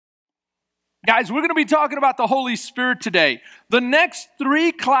Guys, we're going to be talking about the Holy Spirit today. The next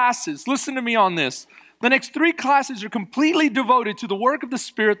 3 classes, listen to me on this. The next 3 classes are completely devoted to the work of the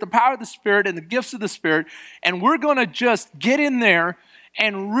Spirit, the power of the Spirit, and the gifts of the Spirit. And we're going to just get in there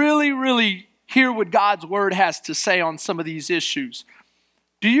and really hear what God's Word has to say on some of these issues.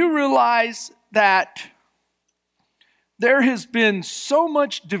 Do you realize that there has been so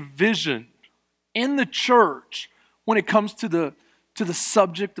much division in the church when it comes to the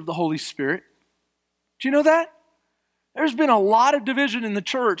subject of the Holy Spirit? Do you know that? There's been a lot of division in the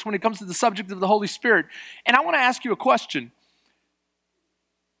church when it comes to the subject of the Holy Spirit. And I want to ask you a question.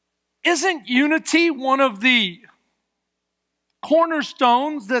 Isn't unity one of the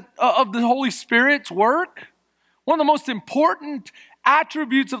cornerstones of the Holy Spirit's work? One of the most important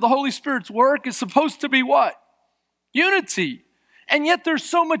attributes of the Holy Spirit's work is supposed to be what? Unity. And yet there's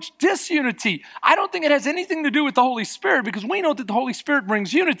so much disunity. I don't think it has anything to do with the Holy Spirit, because we know that the Holy Spirit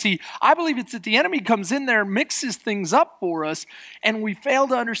brings unity. I believe it's that the enemy comes in there, mixes things up for us, and we fail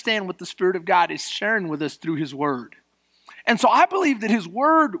to understand what the Spirit of God is sharing with us through His Word. And so I believe that His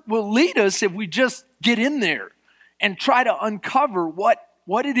Word will lead us if we just get in there and try to uncover what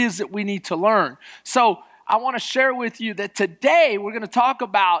it is that we need to learn. So I want to share with you that today we're going to talk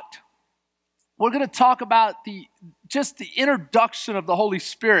about just the introduction of the Holy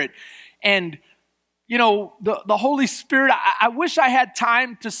Spirit. And, you know, the Holy Spirit, I wish I had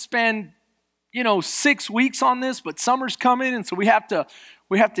time to spend, 6 weeks on this, but summer's coming, and so we have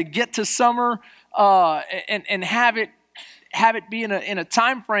to get to summer and have it be in a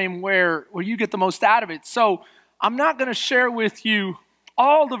time frame where you get the most out of it. So I'm not going to share with you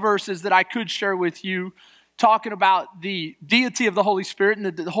all the verses that I could share with you, talking about the deity of the Holy Spirit, and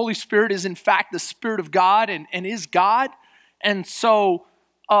that the Holy Spirit is in fact the Spirit of God and is God. And so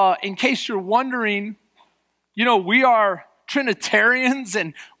in case you're wondering, we are Trinitarians,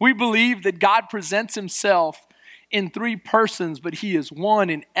 and we believe that God presents Himself in 3 persons, but He is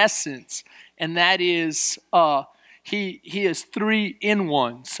one in essence, and that is He is 3 in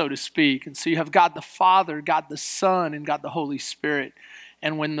 1, so to speak. And so you have God the Father, God the Son, and God the Holy Spirit.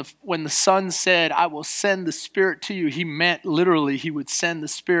 And when the Son said, "I will send the Spirit to you," He meant literally He would send the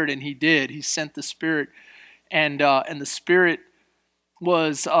Spirit, and He did. He sent the Spirit, and the Spirit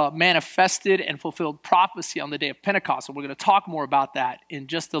was manifested and fulfilled prophecy on the day of Pentecost. And we're going to talk more about that in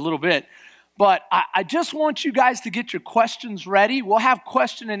just a little bit. But I just want you guys to get your questions ready. We'll have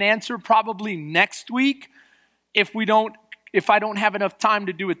question and answer probably next week if I don't have enough time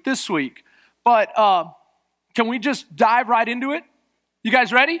to do it this week. But can we just dive right into it? You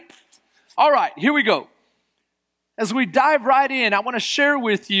guys ready? All right, here we go. As we dive right in, I want to share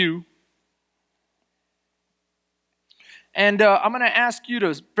with you, and I'm going to ask you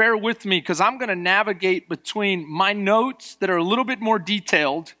to bear with me, because I'm going to navigate between my notes that are a little bit more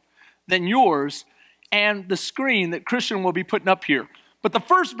detailed than yours and the screen that Christian will be putting up here. But the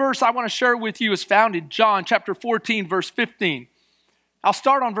first verse I want to share with you is found in John chapter 14, verse 15. I'll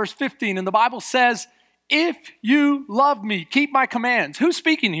start on verse 15, and the Bible says, "If you love me, keep my commands." Who's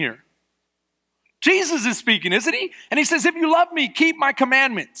speaking here? Jesus is speaking, isn't He? And He says, "If you love me, keep my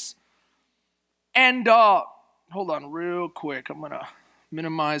commandments." And hold on real quick. I'm going to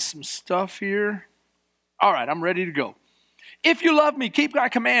minimize some stuff here. All right, I'm ready to go. "If you love me, keep my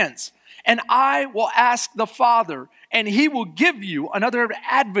commands, and I will ask the Father, and He will give you another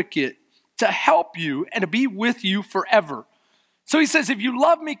advocate to help you and to be with you forever." So He says, if you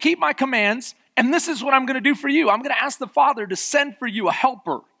love me, keep my commands. And this is what I'm going to do for you. I'm going to ask the Father to send for you a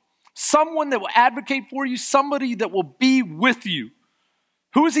helper, someone that will advocate for you, somebody that will be with you.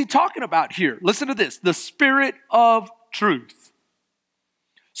 Who is He talking about here? Listen to this: the Spirit of truth.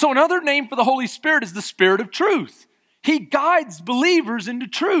 So another name for the Holy Spirit is the Spirit of truth. He guides believers into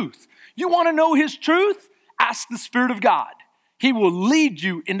truth. You want to know His truth? Ask the Spirit of God. He will lead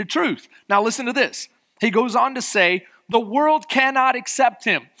you into truth. Now listen to this. He goes on to say, the world cannot accept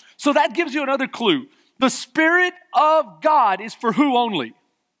Him. So that gives you another clue. The Spirit of God is for who only?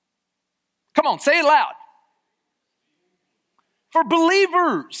 Come on, say it loud. For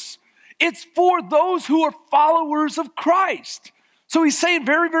believers. It's for those who are followers of Christ. So He's saying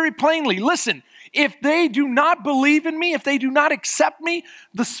very plainly, listen, if they do not believe in me, if they do not accept me,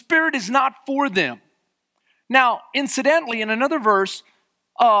 the Spirit is not for them. Now, incidentally, in another verse,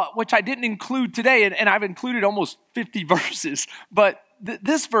 which I didn't include today, and I've included almost 50 verses, but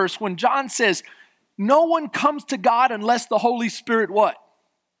this verse, when John says, no one comes to God unless the Holy Spirit what?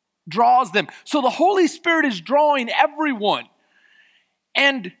 Draws them. So the Holy Spirit is drawing everyone.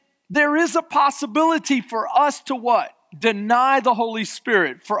 And there is a possibility for us to what? Deny the Holy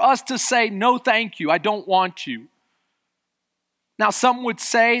Spirit. For us to say, no thank you, I don't want you. Now, some would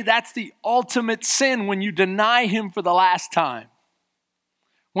say that's the ultimate sin when you deny him for the last time.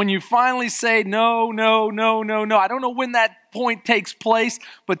 When you finally say, no, no, no, no, no. I don't know when that point takes place,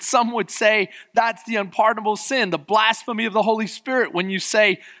 but some would say that's the unpardonable sin, the blasphemy of the Holy Spirit, when you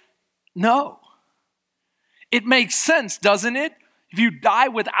say no. It makes sense, doesn't it? If you die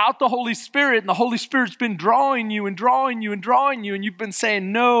without the Holy Spirit and the Holy Spirit's been drawing you and drawing you and drawing you and you've been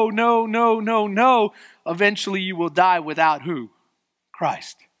saying no, no, no, no, no, eventually you will die without who?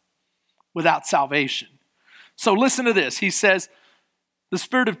 Christ. Without salvation. So listen to this. He says, the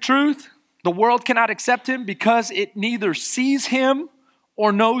Spirit of truth, the world cannot accept him because it neither sees him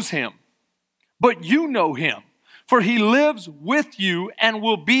or knows him. But you know him, for he lives with you and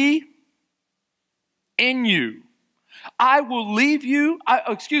will be in you. I will not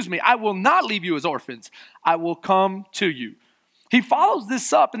leave you as orphans. I will come to you. He follows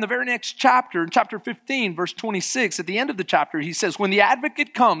this up in the very next chapter, in chapter 15, verse 26. At the end of the chapter, he says, when the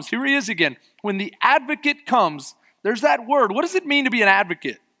advocate comes, here he is again. When the advocate comes, there's that word. What does it mean to be an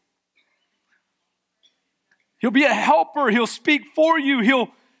advocate? He'll be a helper. He'll speak for you.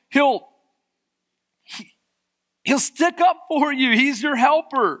 He'll stick up for you. He's your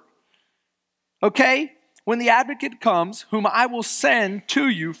helper. Okay? When the advocate comes, whom I will send to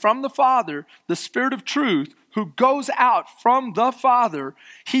you from the Father, the Spirit of truth, who goes out from the Father,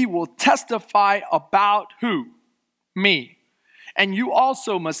 he will testify about who? Me. And you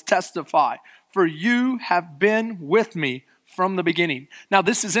also must testify, for you have been with me from the beginning. Now,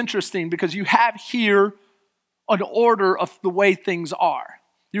 this is interesting because you have here an order of the way things are.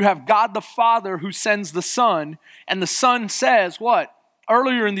 You have God the Father who sends the Son, and the Son says what?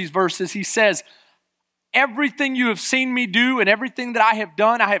 Earlier in these verses, he says, everything you have seen me do and everything that I have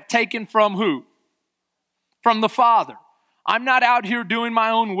done, I have taken from who? From the Father. I'm not out here doing my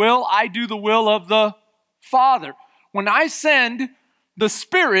own will. I do the will of the Father. When I send the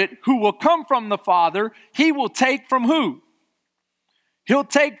Spirit who will come from the Father, he will take from who? He'll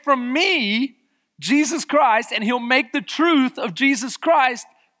take from me, Jesus Christ, and he'll make the truth of Jesus Christ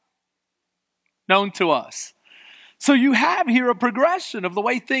known to us. So you have here a progression of the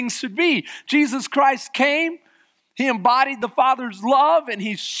way things should be. Jesus Christ came, he embodied the Father's love, and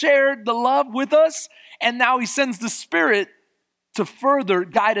he shared the love with us, and now he sends the Spirit to further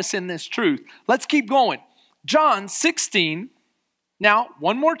guide us in this truth. Let's keep going. John 16, now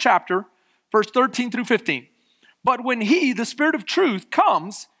one more chapter, verse 13 through 15. But when he, the Spirit of truth,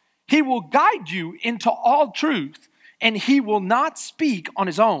 comes, he will guide you into all truth, and he will not speak on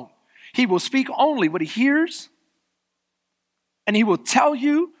his own. He will speak only what he hears, and he will tell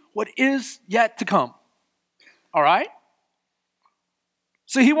you what is yet to come. All right?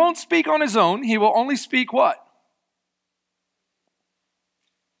 So he won't speak on his own. He will only speak what?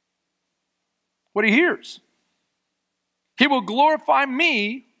 What he hears. He will glorify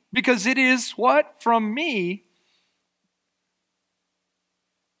me because it is what? From me.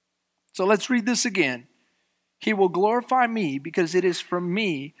 So let's read this again. He will glorify me because it is from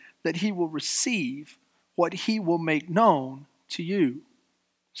me that he will receive what he will make known to you.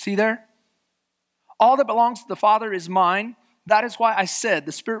 See there? All that belongs to the Father is mine. That is why I said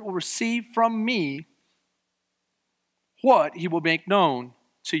the Spirit will receive from me what he will make known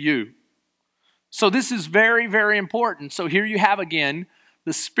to you. So this is very, very important. So here you have again,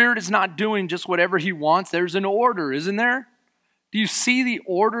 the Spirit is not doing just whatever he wants. There's an order, isn't there? Do you see the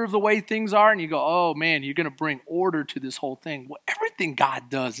order of the way things are? And you go, oh man, you're going to bring order to this whole thing. Well, everything God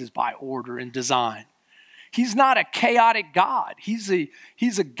does is by order and design. He's not a chaotic God. He's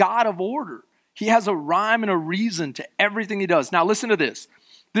a God of order. He has a rhyme and a reason to everything he does. Now listen to this.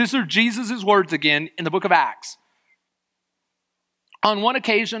 These are Jesus' words again in the book of Acts. On one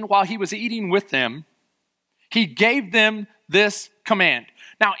occasion, while he was eating with them, he gave them this command.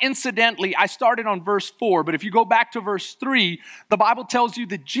 Now, incidentally, I started on verse 4, but if you go back to verse 3, the Bible tells you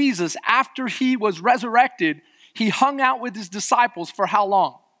that Jesus, after he was resurrected, he hung out with his disciples for how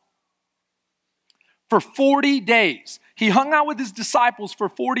long? For 40 days. He hung out with his disciples for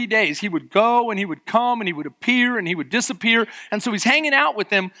 40 days. He would go and he would come and he would appear and he would disappear. And so he's hanging out with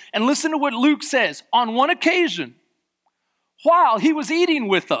them. And listen to what Luke says. On one occasion, while he was eating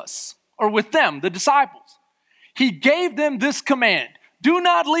with us, or with them, the disciples, he gave them this command. Do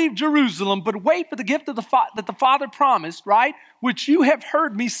not leave Jerusalem, but wait for the gift of that the Father promised, right? Which you have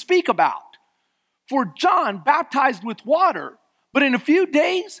heard me speak about. For John baptized with water, but in a few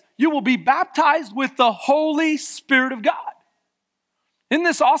days you will be baptized with the Holy Spirit of God. Isn't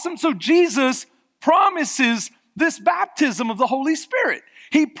this awesome? So Jesus promises this baptism of the Holy Spirit.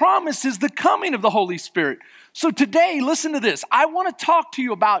 He promises the coming of the Holy Spirit. So today, listen to this. I want to talk to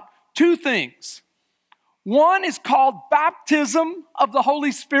you about two things. One is called baptism of the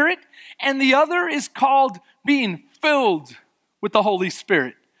Holy Spirit, and the other is called being filled with the Holy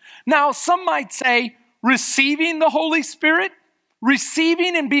Spirit. Now, some might say receiving the Holy Spirit,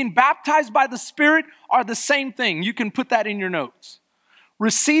 receiving and being baptized by the Spirit are the same thing. You can put that in your notes.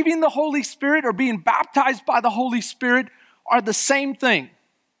 Receiving the Holy Spirit or being baptized by the Holy Spirit are the same thing,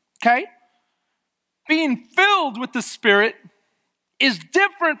 okay? Being filled with the Spirit is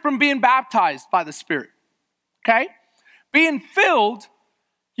different from being baptized by the Spirit, okay? Being filled,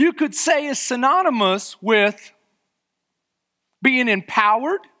 you could say, is synonymous with being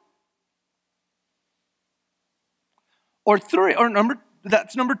empowered,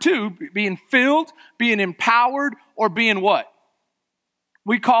 that's number two, being filled, being empowered, or being what?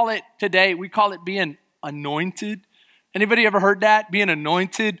 We call it being anointed. Anybody ever heard that? Being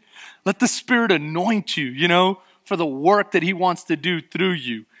anointed? Let the Spirit anoint you, for the work that He wants to do through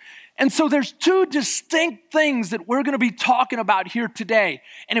you. And so there's two distinct things that we're going to be talking about here today.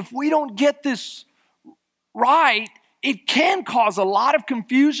 And if we don't get this right, it can cause a lot of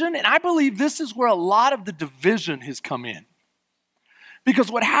confusion. And I believe this is where a lot of the division has come in.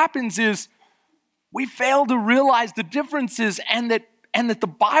 Because what happens is we fail to realize the differences and that the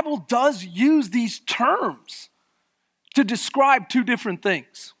Bible does use these terms to describe two different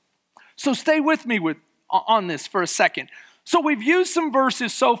things. So stay with me on this for a second. So we've used some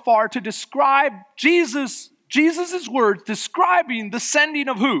verses so far to describe Jesus' words describing the sending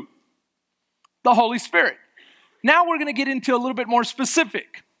of who? The Holy Spirit. Now we're going to get into a little bit more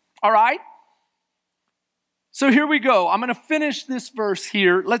specific, all right? So here we go. I'm going to finish this verse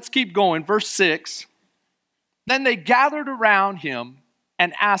here. Let's keep going. Verse 6. Then they gathered around him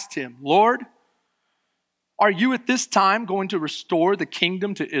and asked him, Lord, are you at this time going to restore the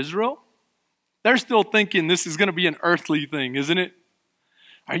kingdom to Israel? They're still thinking this is going to be an earthly thing, isn't it?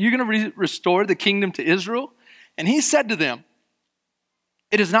 Are you going to restore the kingdom to Israel? And he said to them,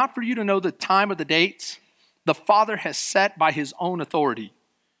 it is not for you to know the time or the dates the Father has set by his own authority.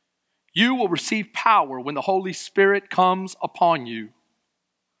 You will receive power when the Holy Spirit comes upon you.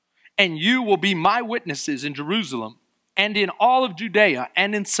 And you will be my witnesses in Jerusalem and in all of Judea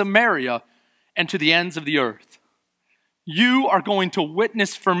and in Samaria and to the ends of the earth. You are going to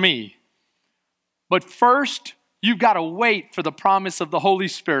witness for me. But first, you've got to wait for the promise of the Holy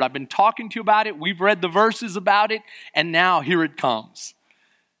Spirit. I've been talking to you about it. We've read the verses about it. And now here it comes.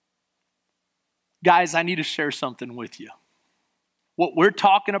 Guys, I need to share something with you. What we're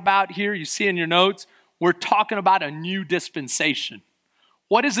talking about here, you see in your notes, we're talking about a new dispensation.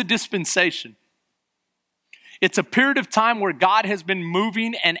 What is a dispensation? It's a period of time where God has been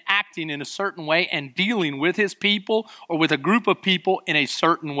moving and acting in a certain way and dealing with his people or with a group of people in a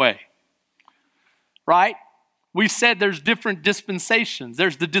certain way. Right? We said there's different dispensations.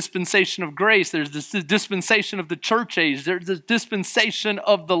 There's the dispensation of grace. There's the dispensation of the church age. There's the dispensation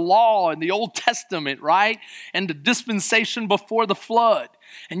of the law in the Old Testament, right? And the dispensation before the flood.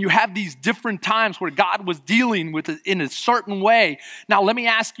 And you have these different times where God was dealing with it in a certain way. Now, let me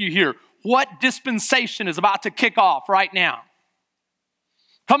ask you here, what dispensation is about to kick off right now?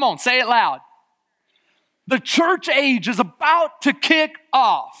 Come on, say it loud. The church age is about to kick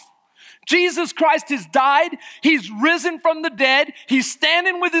off. Jesus Christ has died. He's risen from the dead. He's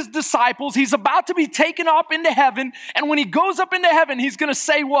standing with his disciples. He's about to be taken up into heaven. And when he goes up into heaven, he's going to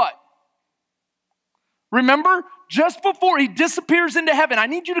say what? Remember, just before he disappears into heaven, I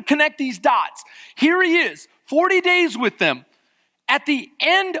need you to connect these dots. Here he is, 40 days with them. At the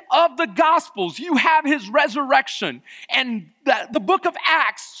end of the Gospels, you have his resurrection. And the book of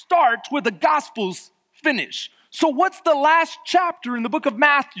Acts starts with the Gospels finish. So what's the last chapter in the book of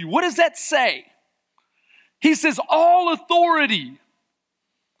Matthew? What does that say? He says, all authority.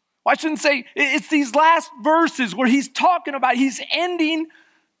 Well, I shouldn't say, it's these last verses where he's talking about, he's ending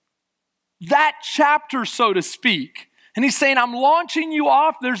that chapter, so to speak. And he's saying, I'm launching you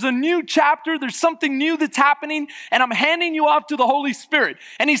off. There's a new chapter. There's something new that's happening. And I'm handing you off to the Holy Spirit.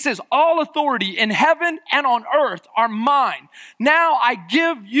 And he says, all authority in heaven and on earth are mine. Now I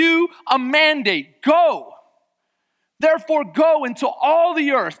give you a mandate. Go. Therefore, go into all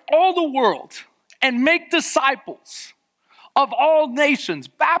the earth, all the world, and make disciples of all nations.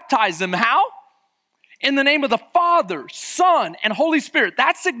 Baptize them. How? In the name of the Father, Son, and Holy Spirit.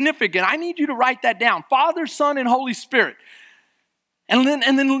 That's significant. I need you to write that down. Father, Son, and Holy Spirit. And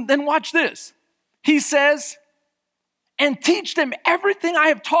then watch this. He says, and teach them everything I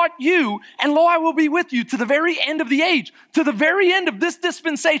have taught you, and lo, I will be with you to the very end of the age, to the very end of this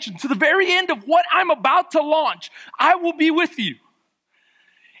dispensation, to the very end of what I'm about to launch. I will be with you.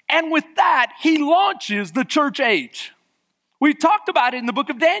 And with that, he launches the church age. We talked about it in the book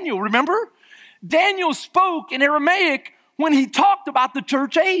of Daniel, remember? Daniel spoke in Aramaic when he talked about the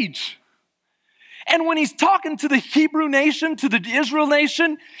church age. And when he's talking to the Hebrew nation, to the Israel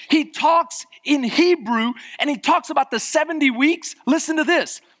nation, he talks in Hebrew and he talks about the 70 weeks. Listen to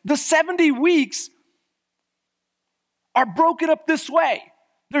this. The 70 weeks are broken up this way.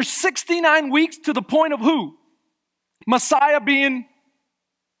 There's 69 weeks to the point of who? Messiah being,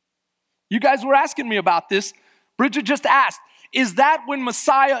 you guys were asking me about this. Bridget just asked, is that when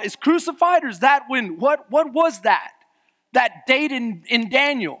Messiah is crucified or is that when, what was that? That date in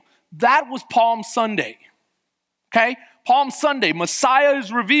Daniel. That was Palm Sunday. Okay? Palm Sunday, Messiah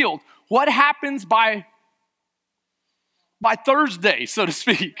is revealed. What happens by Thursday, so to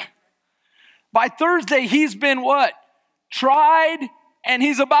speak? By Thursday, he's been what? Tried, and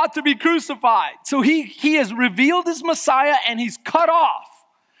he's about to be crucified. So he has revealed his Messiah and he's cut off.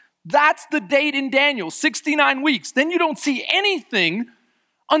 That's the date in Daniel, 69 weeks. Then you don't see anything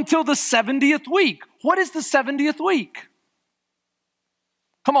until the 70th week. What is the 70th week?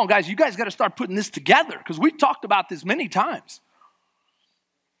 Come on, guys, you guys got to start putting this together because we've talked about this many times.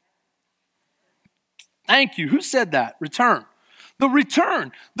 Thank you. Who said that? Return. The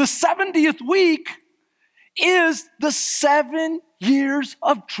return. The 70th week is the 7 years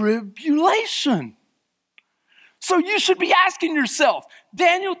of tribulation. So you should be asking yourself,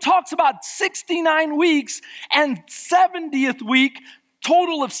 Daniel talks about 69 weeks and 70th week,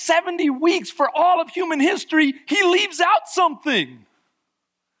 total of 70 weeks for all of human history. He leaves out something.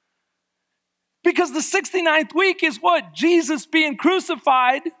 Because the 69th week is what? Jesus being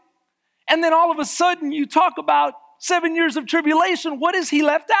crucified. And then all of a sudden you talk about 7 years of tribulation. What is he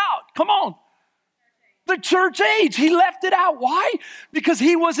left out? Come on. The church age. He left it out. Why? Because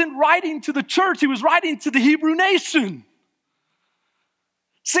he wasn't writing to the church. He was writing to the Hebrew nation.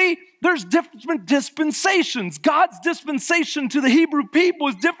 See, there's different dispensations. God's dispensation to the Hebrew people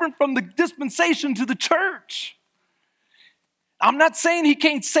is different from the dispensation to the church. I'm not saying he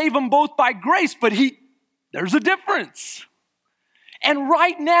can't save them both by grace, but there's a difference. And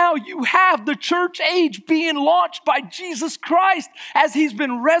right now you have the church age being launched by Jesus Christ as he's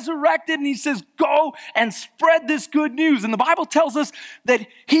been resurrected, and he says, go and spread this good news. And the Bible tells us that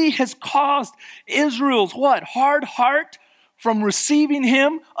he has caused Israel's what? Hard heart from receiving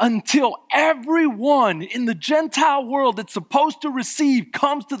him until everyone in the Gentile world that's supposed to receive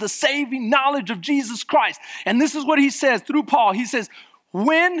comes to the saving knowledge of Jesus Christ. And this is what he says through Paul. He says,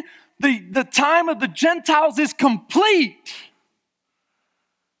 when the time of the Gentiles is complete.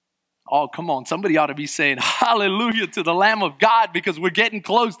 Oh, come on. Somebody ought to be saying hallelujah to the Lamb of God because we're getting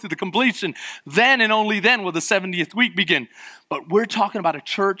close to the completion. Then and only then will the 70th week begin. But we're talking about a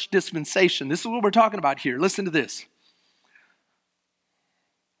church dispensation. This is what we're talking about here. Listen to this.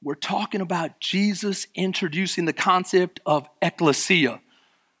 We're talking about Jesus introducing the concept of ecclesia.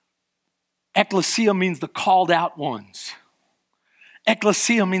 Ecclesia means the called out ones.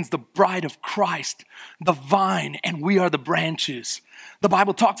 Ecclesia means the bride of Christ, the vine, and we are the branches. The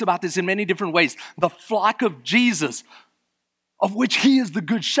Bible talks about this in many different ways. The flock of Jesus, of which he is the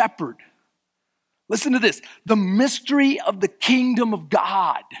good shepherd. Listen to this. The mystery of the kingdom of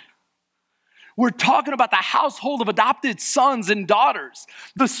God. We're talking about the household of adopted sons and daughters,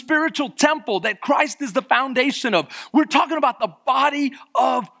 the spiritual temple that Christ is the foundation of. We're talking about the body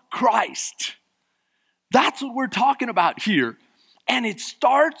of Christ. That's what we're talking about here. And it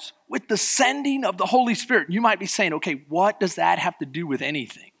starts with the sending of the Holy Spirit. You might be saying, okay, what does that have to do with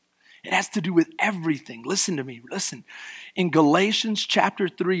anything? It has to do with everything. Listen to me. Listen. In Galatians chapter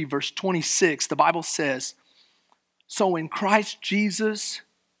 3, verse 26, the Bible says, so in Christ Jesus,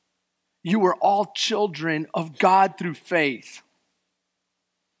 you are all children of God through faith.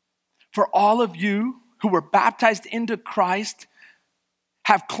 For all of you who were baptized into Christ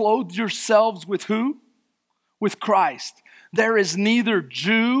have clothed yourselves with who? With Christ. There is neither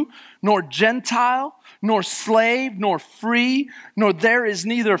Jew nor Gentile, nor slave nor free, nor there is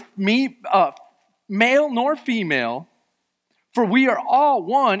neither male nor female, for we are all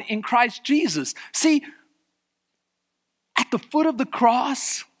one in Christ Jesus. See, at the foot of the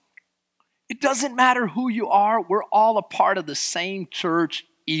cross, it doesn't matter who you are. We're all a part of the same church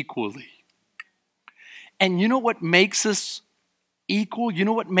equally. And you know what makes us equal? You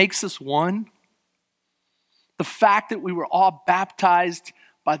know what makes us one? The fact that we were all baptized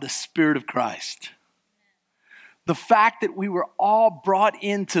by the Spirit of Christ. The fact that we were all brought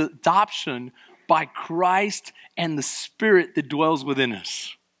into adoption by Christ and the Spirit that dwells within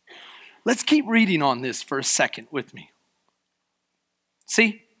us. Let's keep reading on this for a second with me.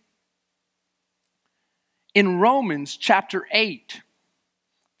 See? In Romans chapter 8,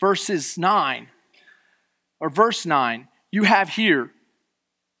 verse 9, you have here,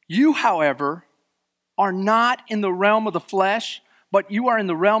 you, however, are not in the realm of the flesh, but you are in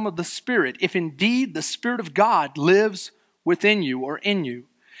the realm of the Spirit, if indeed the Spirit of God lives within you or in you.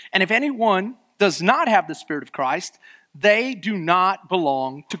 And if anyone does not have the Spirit of Christ, they do not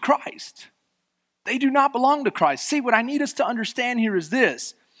belong to Christ. They do not belong to Christ. See, what I need us to understand here is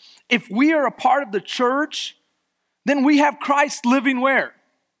this. If we are a part of the church, then we have Christ living where?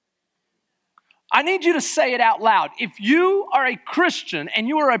 I need you to say it out loud. If you are a Christian and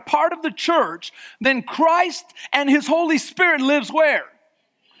you are a part of the church, then Christ and His Holy Spirit lives where?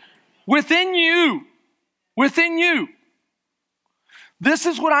 Within you. Within you. This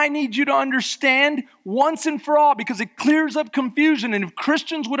is what I need you to understand once and for all, because it clears up confusion. And if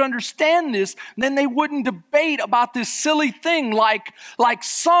Christians would understand this, then they wouldn't debate about this silly thing like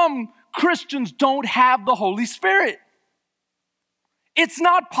some Christians don't have the Holy Spirit. It's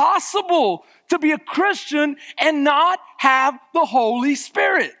not possible to be a Christian and not have the Holy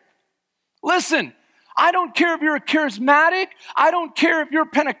Spirit. Listen, I don't care if you're a charismatic. I don't care if you're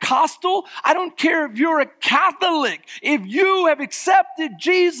Pentecostal. I don't care if you're a Catholic. If you have accepted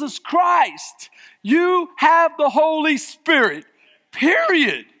Jesus Christ, you have the Holy Spirit.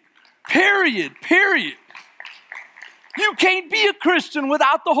 Period. Period. Period. You can't be a Christian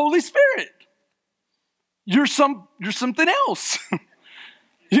without the Holy Spirit. You're something else.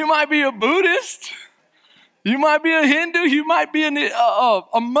 You might be a Buddhist. You might be a Hindu. You might be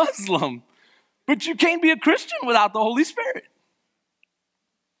a Muslim. But you can't be a Christian without the Holy Spirit.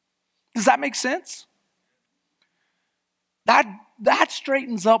 Does that make sense? That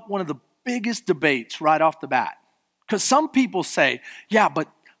straightens up one of the biggest debates right off the bat. Because some people say, yeah, but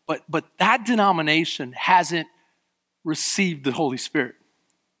that denomination hasn't received the Holy Spirit.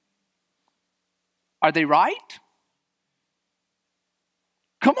 Are they right?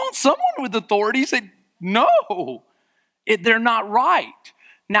 Come on, someone with authority said, no, they're not right.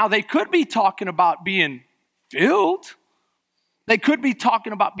 Now, they could be talking about being filled. They could be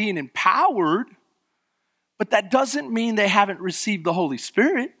talking about being empowered. But that doesn't mean they haven't received the Holy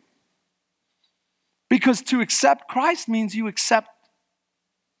Spirit. Because to accept Christ means you accept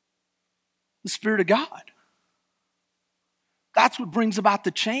the Spirit of God. That's what brings about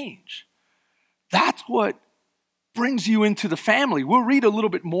the change. That's what brings you into the family. We'll read a little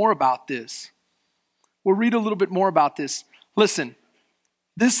bit more about this. Listen,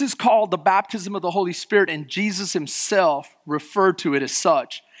 this is called the baptism of the Holy Spirit, and Jesus Himself referred to it as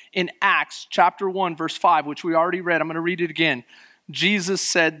such. In Acts chapter 1, verse 5, which we already read, I'm going to read it again. Jesus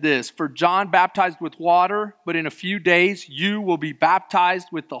said this, "For John baptized with water, but in a few days you will be baptized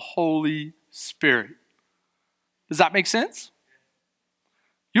with the Holy Spirit." Does that make sense?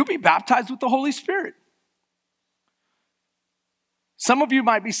 You'll be baptized with the Holy Spirit. Some of you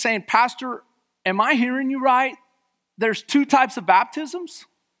might be saying, "Pastor, am I hearing you right? There's two types of baptisms?"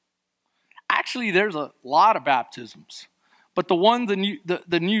 Actually, there's a lot of baptisms. But the one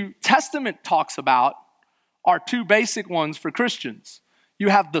the New Testament talks about are two basic ones for Christians. You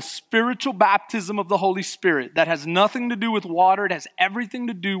have the spiritual baptism of the Holy Spirit. That has nothing to do with water. It has everything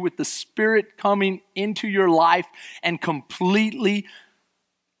to do with the Spirit coming into your life and completely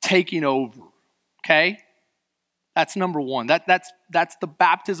taking over. Okay? That's number one. That's the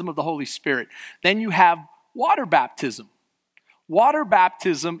baptism of the Holy Spirit. Then you have water baptism. Water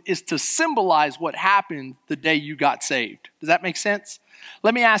baptism is to symbolize what happened the day you got saved. Does that make sense?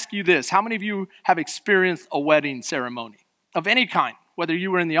 Let me ask you this. How many of you have experienced a wedding ceremony of any kind, whether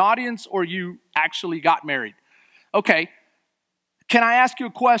you were in the audience or you actually got married? Okay. Can I ask you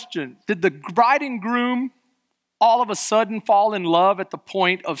a question? Did the bride and groom all of a sudden fall in love at the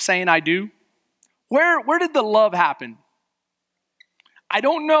point of saying "I do"? Where did the love happen? I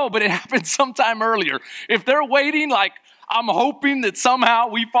don't know, but it happened sometime earlier. If they're waiting, like, I'm hoping that somehow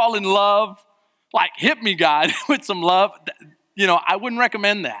we fall in love, like, hit me, God, with some love. I wouldn't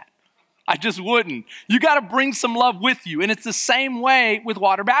recommend that. I just wouldn't. You got to bring some love with you. And it's the same way with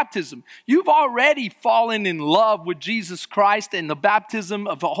water baptism. You've already fallen in love with Jesus Christ, and the baptism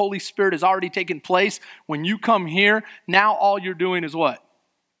of the Holy Spirit has already taken place. When you come here, now all you're doing is what?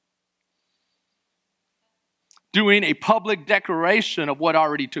 Doing a public declaration of what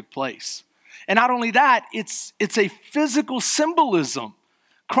already took place. And not only that, it's a physical symbolism.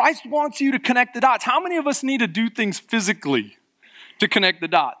 Christ wants you to connect the dots. How many of us need to do things physically to connect the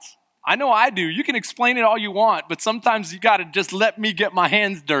dots? I know I do. You can explain it all you want, but sometimes you got to just let me get my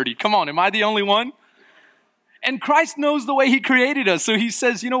hands dirty. Come on, am I the only one? And Christ knows the way He created us. So He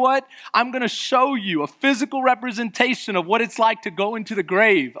says, you know what? I'm going to show you a physical representation of what it's like to go into the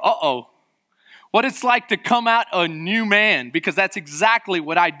grave. What it's like to come out a new man, because that's exactly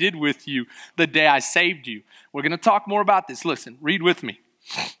what I did with you the day I saved you. We're going to talk more about this. Listen, read with me.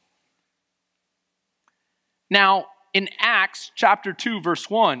 Now, in Acts chapter 2, verse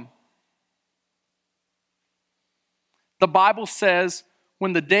 1, the Bible says,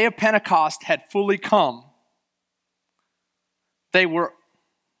 when the day of Pentecost had fully come, they were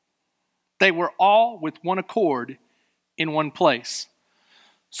all with one accord in one place.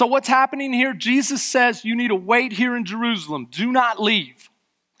 So what's happening here? Jesus says, you need to wait here in Jerusalem. Do not leave.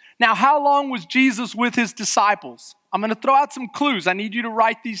 Now, how long was Jesus with his disciples? I'm going to throw out some clues. I need you to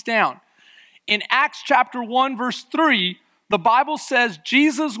write these down. In Acts chapter 1, verse 3, the Bible says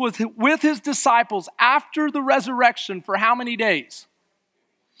Jesus was with his disciples after the resurrection for how many days?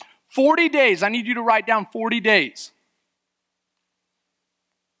 40 days. I need you to write down 40 days.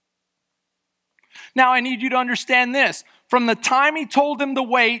 Now, I need you to understand this. From the time he told them to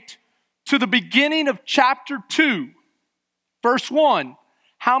wait to the beginning of chapter 2, verse 1,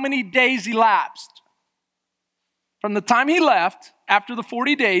 how many days elapsed? From the time he left, after the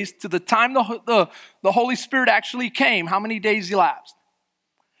 40 days, to the time the Holy Spirit actually came, how many days elapsed?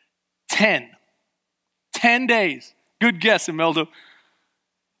 10. 10 days. Good guess, Imelda.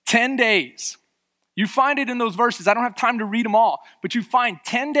 10 days. You find it in those verses. I don't have time to read them all, but you find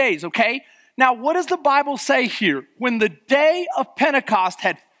 10 days, okay? Now, what does the Bible say here? When the day of Pentecost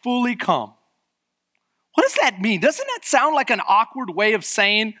had fully come. What does that mean? Doesn't that sound like an awkward way of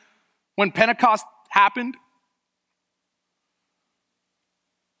saying when Pentecost happened?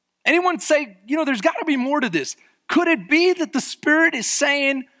 Anyone say, there's got to be more to this. Could it be that the Spirit is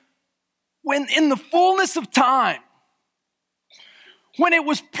saying, when in the fullness of time, when it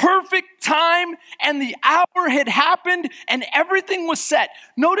was perfect time and the hour had happened and everything was set.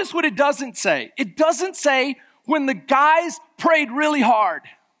 Notice what it doesn't say. It doesn't say when the guys prayed really hard.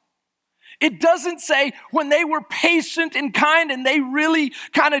 It doesn't say when they were patient and kind and they really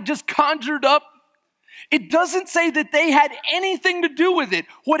kind of just conjured up. It doesn't say that they had anything to do with it.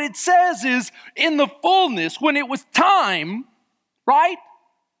 What it says is in the fullness, when it was time, right?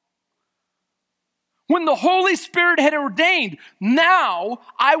 When the Holy Spirit had ordained, now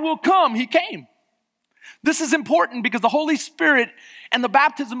I will come, he came. This is important because the Holy Spirit and the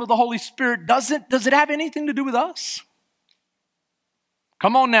baptism of the Holy Spirit, does it have anything to do with us?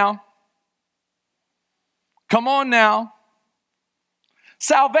 Come on now. Come on now.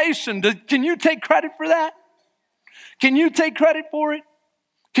 Salvation, can you take credit for that? Can you take credit for it?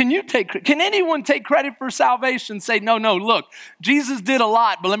 Can anyone take credit for salvation? Say, no, look, Jesus did a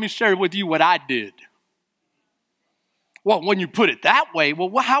lot, but let me share with you what I did. Well, when you put it that way,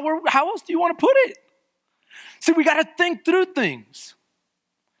 well, how else do you want to put it? See, we got to think through things.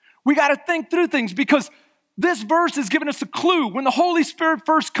 We got to think through things because this verse is giving us a clue. When the Holy Spirit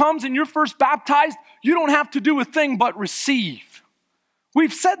first comes and you're first baptized, you don't have to do a thing but receive.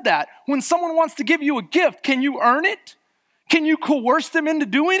 We've said that. When someone wants to give you a gift, can you earn it? Can you coerce them into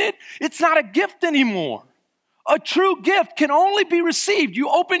doing it? It's not a gift anymore. A true gift can only be received. You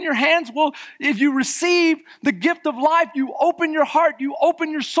open your hands. Well, if you receive the gift of life, you open your heart, you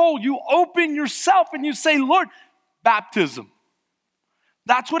open your soul, you open yourself, and you say, Lord, baptism.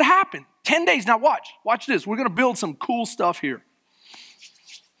 That's what happened. 10 days. Now watch this. We're going to build some cool stuff here.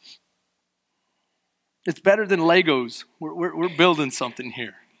 It's better than Legos. We're building something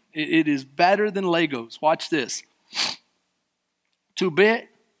here. It is better than Legos. Watch this. Tu-bit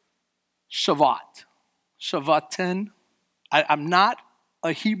Shavat. Shavaten. I'm not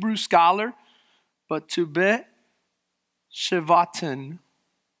a Hebrew scholar, but Tu-bit Shavaten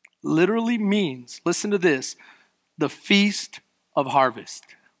literally means, listen to this, the feast of harvest.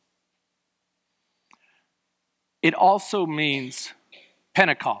 It also means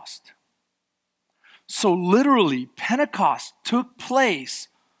Pentecost. So literally, Pentecost took place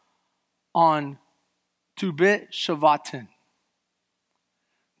on Tu-bit Shavaten,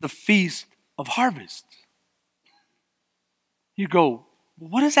 the feast of harvest. You go,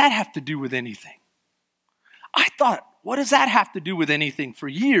 what does that have to do with anything? I thought, what does that have to do with anything for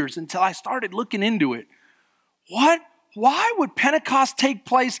years until I started looking into it. Why would Pentecost take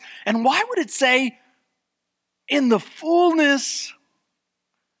place? And why would it say, in the fullness,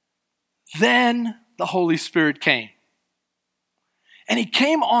 then the Holy Spirit came? And he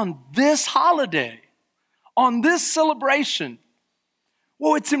came on this holiday, on this celebration.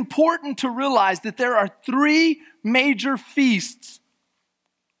 Well, it's important to realize that there are 3 major feasts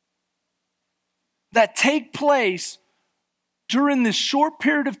that take place during this short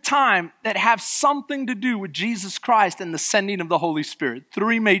period of time that have something to do with Jesus Christ and the sending of the Holy Spirit.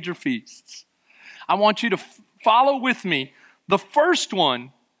 3 major feasts. I want you to follow with me. The first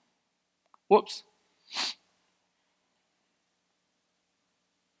one,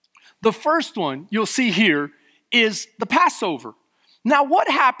 the first one you'll see here is the Passover. Now, what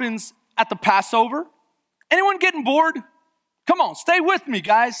happens at the Passover? Anyone getting bored? Come on, stay with me,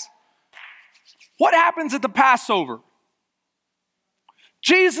 guys. What happens at the Passover?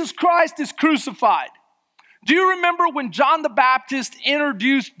 Jesus Christ is crucified. Do you remember when John the Baptist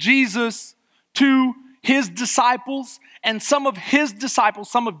introduced Jesus to his disciples? And some of his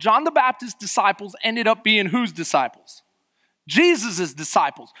disciples, some of John the Baptist's disciples ended up being whose disciples? Jesus'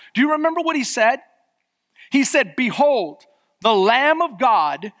 disciples. Do you remember what he said? He said, "Behold, the Lamb of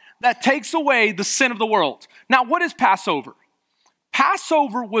God that takes away the sin of the world." Now, what is Passover?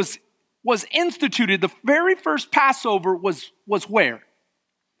 Passover was instituted, the very first Passover was where?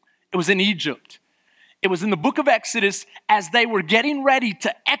 It was in Egypt. It was in the book of Exodus as they were getting ready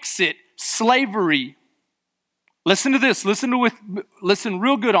to exit slavery. Listen to this. Listen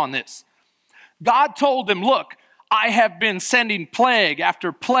real good on this. God told them, look, I have been sending plague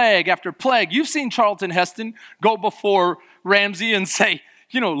after plague after plague. You've seen Charlton Heston go before Ramsey and say,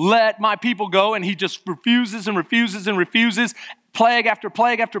 let my people go. And he just refuses and refuses and refuses. Plague after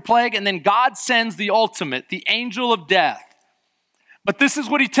plague after plague. And then God sends the ultimate, the angel of death. But this is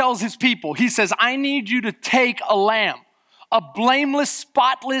what he tells his people. He says, I need you to take a lamb, a blameless,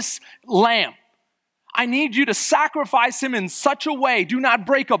 spotless lamb. I need you to sacrifice him in such a way, do not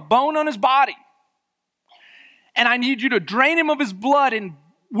break a bone on his body. And I need you to drain him of his blood. And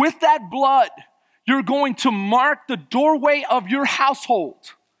with that blood, you're going to mark the doorway of your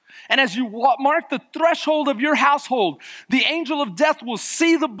household. And as you mark the threshold of your household, the angel of death will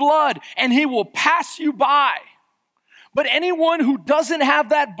see the blood and he will pass you by. But anyone who doesn't have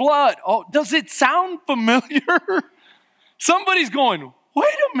that blood, does it sound familiar? Somebody's going,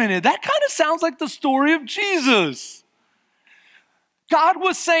 wait a minute, that kind of sounds like the story of Jesus. God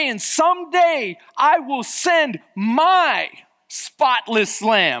was saying, someday I will send my spotless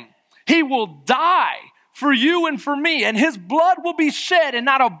lamb. He will die for you and for me, and his blood will be shed, and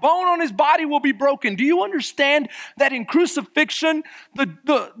not a bone on his body will be broken. Do you understand that in crucifixion,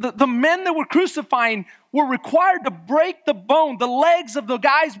 the men that were crucifying were required to break the bone, the legs of the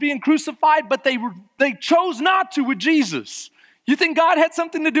guys being crucified, but they chose not to with Jesus. You think God had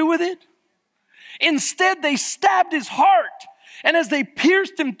something to do with it? Instead, they stabbed his heart. And as they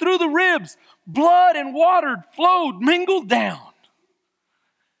pierced him through the ribs, blood and water flowed, mingled down.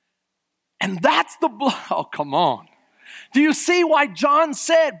 And that's the blood. Oh, come on. Do you see why John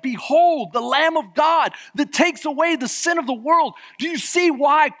said, behold, the Lamb of God that takes away the sin of the world? Do you see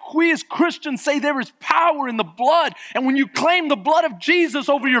why we as Christians say there is power in the blood? And when you claim the blood of Jesus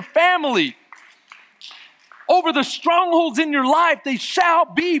over your family, over the strongholds in your life, they shall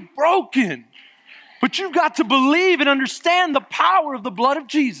be broken. But you've got to believe and understand the power of the blood of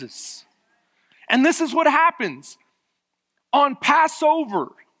Jesus. And this is what happens on Passover.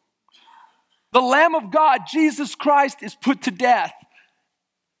 The Lamb of God, Jesus Christ, is put to death,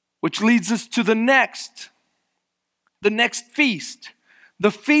 which leads us to the next feast,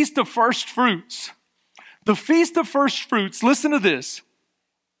 the Feast of First Fruits. The Feast of First Fruits, listen to this,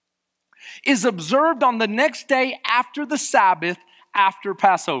 is observed on the next day after the Sabbath, after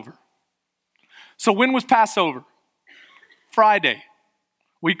Passover. So when was Passover? Friday.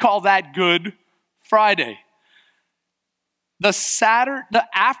 We call that Good Friday.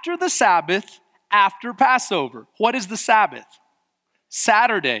 After the Sabbath, after Passover. What is the Sabbath?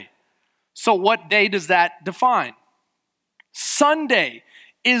 Saturday. So what day does that define? Sunday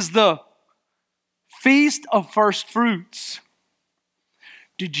is the Feast of First Fruits.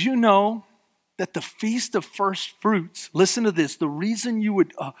 Did you know that the Feast of First Fruits, listen to this, the reason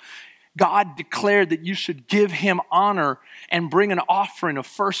God declared that you should give him honor and bring an offering of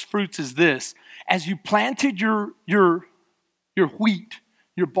first fruits is this. As you planted your wheat,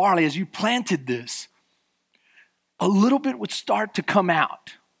 your barley, as you planted this, a little bit would start to come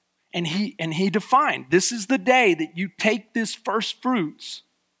out. And he defined, this is the day that you take this first fruits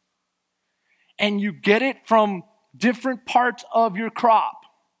and you get it from different parts of your crop.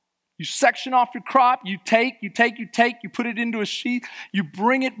 You section off your crop, you put it into a sheath, you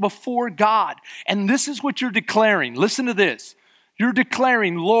bring it before God. And this is what you're declaring. Listen to this. You're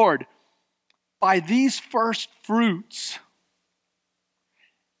declaring, Lord, by these first fruits,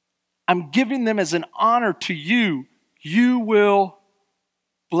 I'm giving them as an honor to you. You will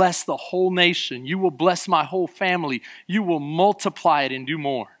bless the whole nation. You will bless my whole family. You will multiply it and do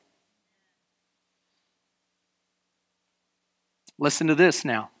more. Listen to this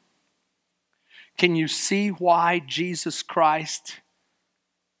now. Can you see why Jesus Christ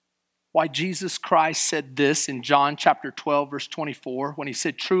said this in John chapter 12, verse 24, when he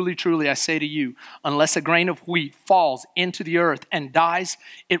said, truly, truly, I say to you, unless a grain of wheat falls into the earth and dies,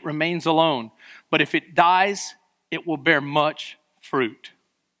 it remains alone. But if it dies, it will bear much fruit.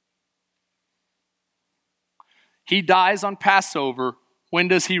 He dies on Passover. When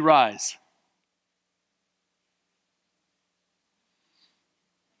does he rise?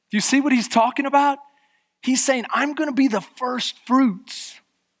 Do you see what he's talking about? He's saying, I'm going to be the first fruits.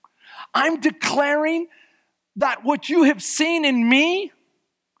 I'm declaring that what you have seen in me,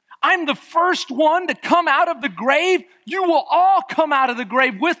 I'm the first one to come out of the grave. You will all come out of the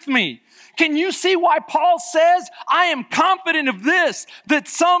grave with me. Can you see why Paul says, I am confident of this, that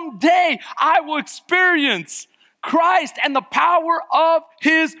someday I will experience Christ and the power of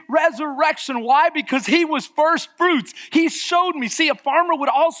his resurrection. Why? Because he was first fruits. He showed me. See, a farmer would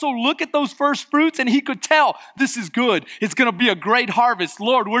also look at those first fruits and he could tell this is good. It's going to be a great harvest.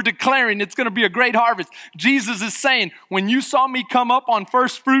 Lord, we're declaring it's going to be a great harvest. Jesus is saying, when you saw me come up on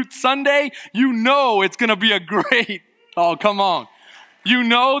First Fruit Sunday, you know it's going to be a great, oh, come on. You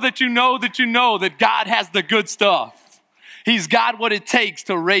know that God has the good stuff. He's got what it takes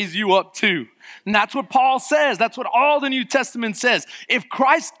to raise you up too. And that's what Paul says. That's what all the New Testament says. If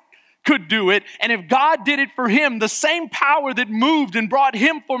Christ could do it, and if God did it for him, the same power that moved and brought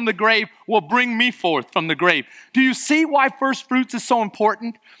him from the grave will bring me forth from the grave. Do you see why first fruits is so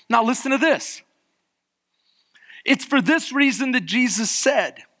important? Now listen to this. It's for this reason that Jesus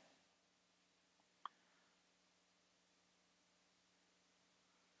said,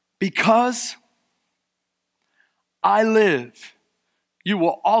 because I live, you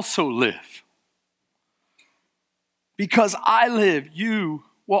will also live. Because I live, you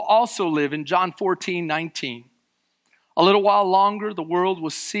will also live. In John 14:19. A little while longer, the world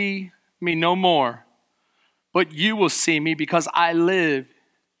will see me no more. But you will see me. Because I live,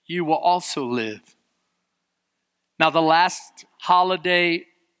 you will also live. Now, the last holiday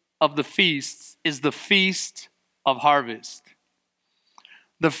of the feasts is the Feast of Harvest.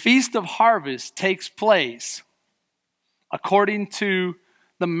 The Feast of Harvest takes place, according to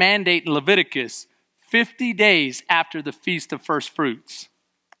the mandate in Leviticus, 50 days after the Feast of First Fruits.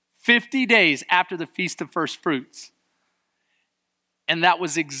 50 days after the Feast of First Fruits. And that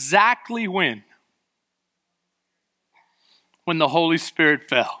was exactly when the Holy Spirit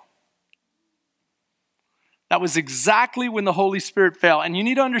fell. That was exactly when the Holy Spirit fell. And you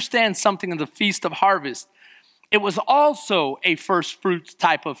need to understand something of the Feast of Harvest. It was also a first fruits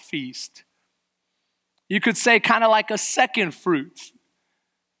type of feast. You could say kind of like a second fruits.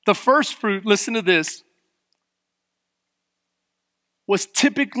 The first fruit, listen to this, was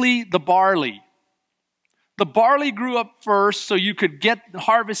typically the barley. The barley grew up first so you could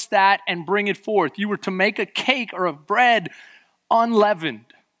harvest that and bring it forth. You were to make a cake or a bread unleavened.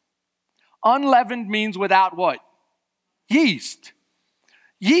 Unleavened means without what? Yeast.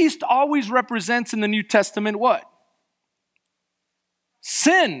 Yeast always represents in the New Testament what?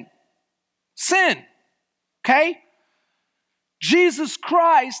 Sin. Sin. Okay? Jesus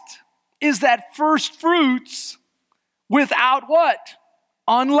Christ is that first fruits without what?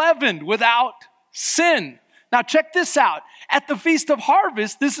 Unleavened, without sin. Now check this out. At the Feast of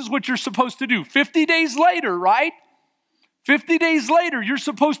Harvest, this is what you're supposed to do. 50 days later, right? 50 days later, you're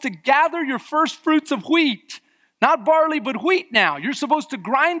supposed to gather your first fruits of wheat. Not barley, but wheat now. You're supposed to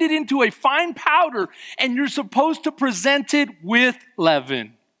grind it into a fine powder, and you're supposed to present it with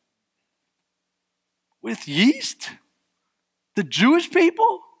leaven. With yeast? The Jewish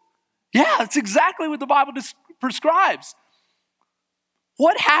people? Yeah, that's exactly what the Bible prescribes.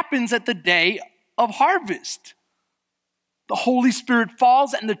 What happens at the day of harvest? The Holy Spirit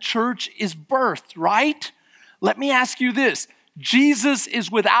falls and the church is birthed, right? Let me ask you this. Jesus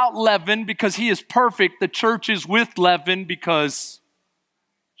is without leaven because he is perfect. The church is with leaven because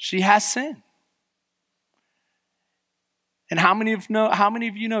she has sin. And how many of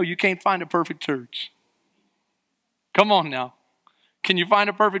you know you can't find a perfect church? Come on now. Can you find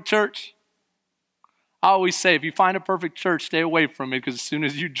a perfect church? I always say, if you find a perfect church, stay away from it, because as soon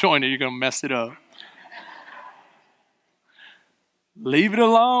as you join it, you're going to mess it up. Leave it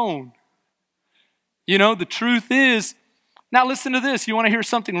alone. You know, the truth is, now listen to this. You want to hear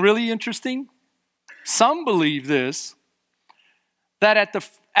something really interesting? Some believe this, that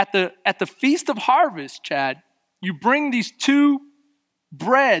at the Feast of Harvest, Chad, you bring these two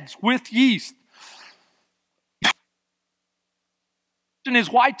breads with yeast. And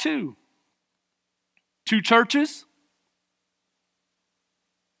is why two? Two churches?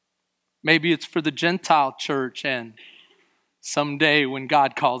 Maybe it's for the Gentile church and someday when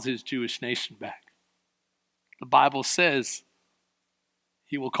God calls his Jewish nation back. The Bible says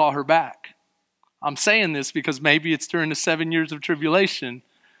he will call her back. I'm saying this because maybe it's during the 7 years of tribulation,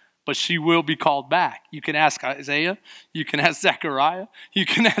 but she will be called back. You can ask Isaiah, you can ask Zechariah, you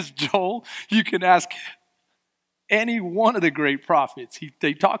can ask Joel, you can ask any one of the great prophets.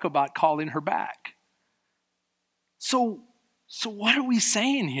 They talk about calling her back. So what are we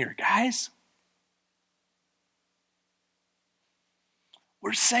saying here, guys?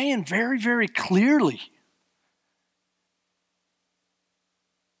 We're saying very, very clearly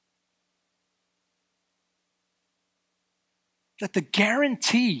that the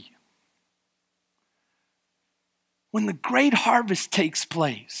guarantee when the great harvest takes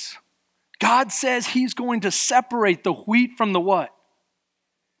place, God says he's going to separate the wheat from the what?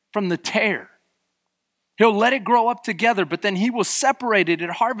 From the tare. He'll let it grow up together, but then he will separate it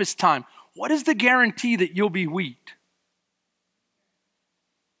at harvest time. What is the guarantee that you'll be wheat?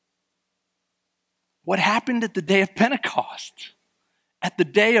 What happened at the day of Pentecost? At the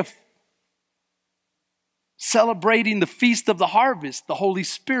day of celebrating the feast of the harvest, the Holy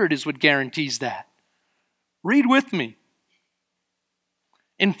Spirit is what guarantees that. Read with me.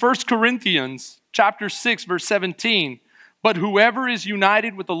 In 1 Corinthians chapter 6, verse 17, but whoever is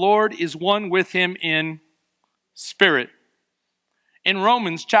united with the Lord is one with him in spirit. In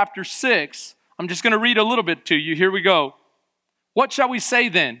Romans chapter 6, I'm just going to read a little bit to you. Here we go. What shall we say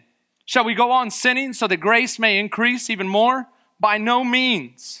then? Shall we go on sinning so that grace may increase even more? By no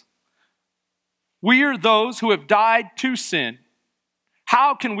means. We are those who have died to sin.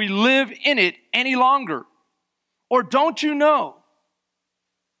 How can we live in it any longer? Or don't you know?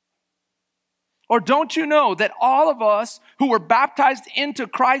 Or don't you know that all of us who were baptized into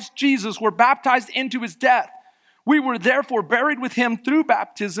Christ Jesus were baptized into his death? We were therefore buried with him through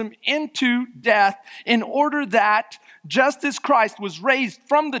baptism into death, in order that, just as Christ was raised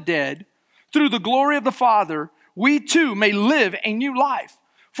from the dead through the glory of the Father, we too may live a new life.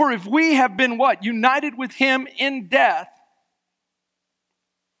 For if we have been what? United with him in death,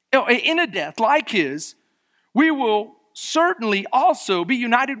 in a death like his, we will certainly also be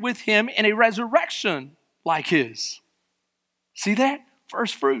united with him in a resurrection like his. See that?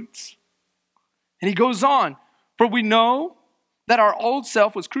 First fruits. And he goes on, for we know that our old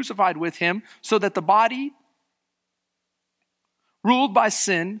self was crucified with him so that the body ruled by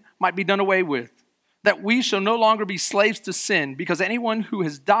sin might be done away with, that we shall no longer be slaves to sin, because anyone who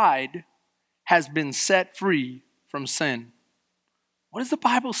has died has been set free from sin. What is the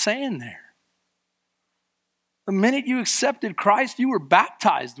Bible saying there? The minute you accepted Christ, you were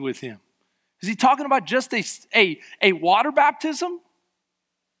baptized with him. Is he talking about just a water baptism?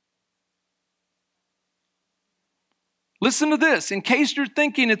 Listen to this. In case you're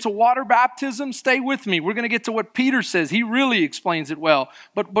thinking it's a water baptism, stay with me. We're going to get to what Peter says. He really explains it well.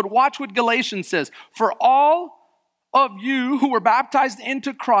 But watch what Galatians says. For all of you who were baptized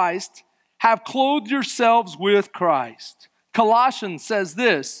into Christ have clothed yourselves with Christ. Colossians says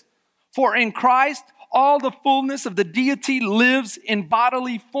this, for in Christ all the fullness of the deity lives in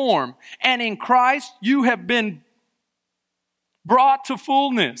bodily form, and in Christ you have been brought to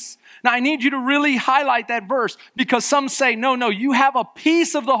fullness. Now I need you to really highlight that verse, because some say, no, you have a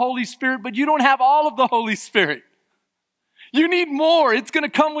piece of the Holy Spirit, but you don't have all of the Holy Spirit. You need more. It's going to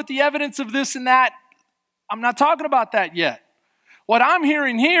come with the evidence of this and that. I'm not talking about that yet. What I'm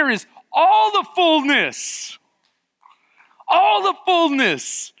hearing here is all the fullness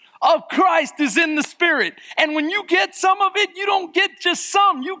of Christ is in the Spirit. And when you get some of it, you don't get just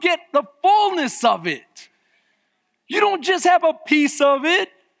some, you get the fullness of it. You don't just have a piece of it.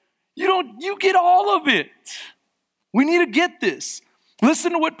 You get all of it. We need to get this.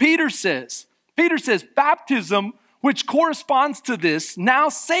 Listen to what Peter says. Peter says, baptism, which corresponds to this, now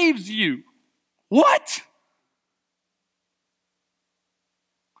saves you. What?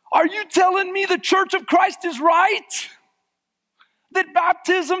 Are you telling me the Church of Christ is right? That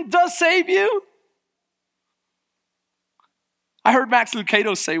baptism does save you? I heard Max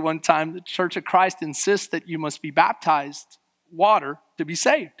Lucado say one time, the Church of Christ insists that you must be baptized water to be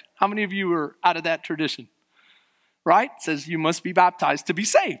saved. How many of you are out of that tradition? Right? It says you must be baptized to be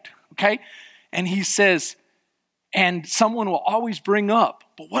saved. Okay? And he says, and someone will always bring up,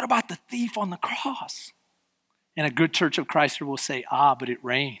 but what about the thief on the cross? And a good Church of Christer will say, but it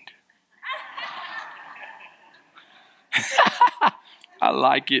rained. I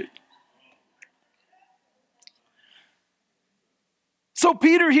like it. So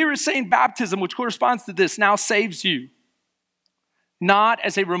Peter here is saying baptism, which corresponds to this, now saves you. Not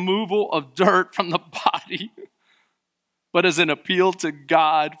as a removal of dirt from the body, but as an appeal to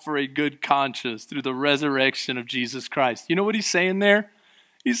God for a good conscience through the resurrection of Jesus Christ. You know what he's saying there?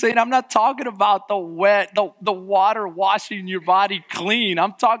 He's saying, I'm not talking about the water washing your body clean.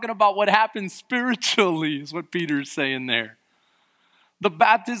 I'm talking about what happens spiritually, is what Peter's saying there. The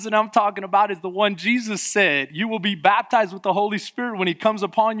baptism I'm talking about is the one Jesus said, you will be baptized with the Holy Spirit when he comes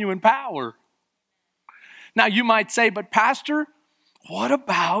upon you in power. Now you might say, but Pastor, what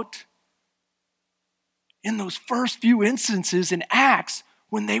about in those first few instances in Acts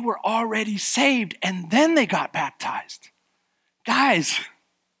when they were already saved and then they got baptized. Guys,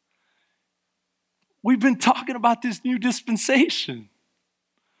 we've been talking about this new dispensation.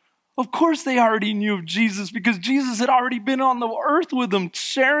 Of course they already knew of Jesus because Jesus had already been on the earth with them,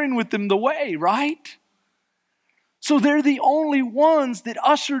 sharing with them the way, right? So they're the only ones that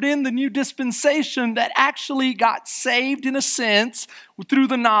ushered in the new dispensation that actually got saved in a sense through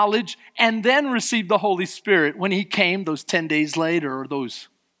the knowledge and then received the Holy Spirit when he came those 10 days later or those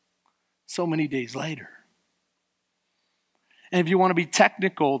so many days later. And if you want to be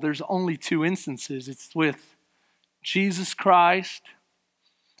technical, there's only two instances. It's with Jesus Christ.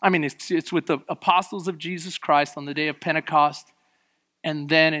 It's with the apostles of Jesus Christ on the day of Pentecost. And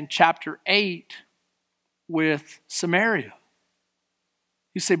then in chapter 8, with Samaria.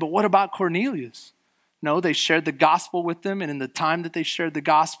 You say, but what about Cornelius? No, they shared the gospel with them, and in the time that they shared the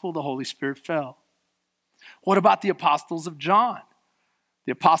gospel, the Holy Spirit fell. What about the apostles of John?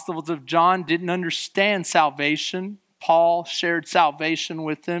 The apostles of John didn't understand salvation. Paul shared salvation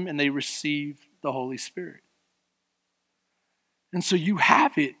with them, and they received the Holy Spirit. And so you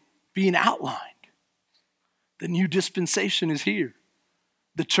have it being outlined. The new dispensation is here.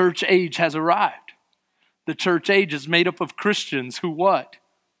 The church age has arrived. The church age is made up of Christians who what?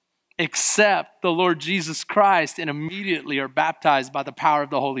 Accept the Lord Jesus Christ and immediately are baptized by the power of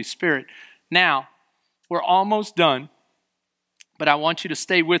the Holy Spirit. Now, we're almost done, but I want you to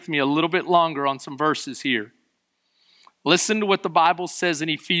stay with me a little bit longer on some verses here. Listen to what the Bible says in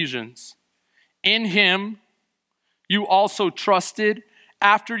Ephesians. In him you also trusted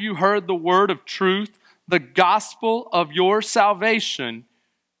after you heard the word of truth, the gospel of your salvation.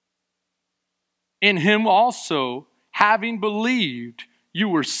 In him also, having believed, you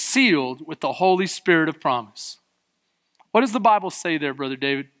were sealed with the Holy Spirit of promise. What does the Bible say there, Brother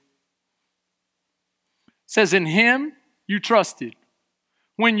David? It says, in him you trusted.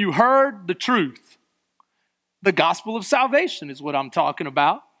 When you heard the truth, the gospel of salvation is what I'm talking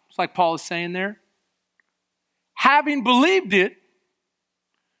about. It's like Paul is saying there. Having believed it,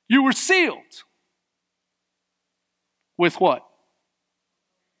 you were sealed. With what?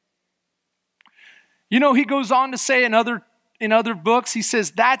 You know, he goes on to say in other books, he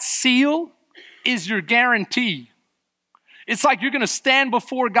says that seal is your guarantee. It's like you're going to stand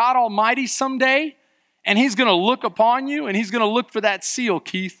before God Almighty someday, and he's going to look upon you, and he's going to look for that seal,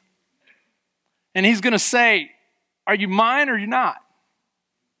 Keith. And he's going to say, are you mine or are you not?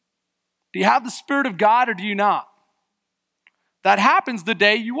 Do you have the Spirit of God or do you not? That happens the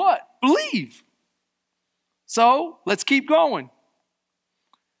day you what? Believe. So, let's keep going.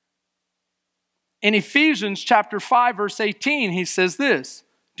 In Ephesians chapter 5, verse 18, he says this,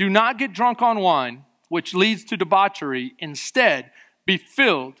 do not get drunk on wine, which leads to debauchery. Instead, be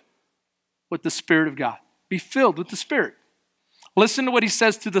filled with the Spirit of God. Be filled with the Spirit. Listen to what he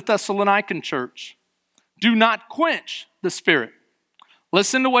says to the Thessalonican church. Do not quench the Spirit.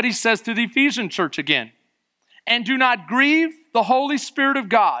 Listen to what he says to the Ephesian church again. And do not grieve the Holy Spirit of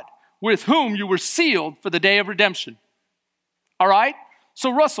God, with whom you were sealed for the day of redemption. All right?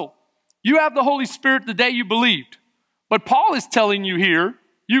 So Russell, you have the Holy Spirit the day you believed. But Paul is telling you here,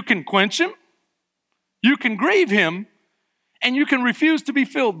 you can quench him, you can grieve him, and you can refuse to be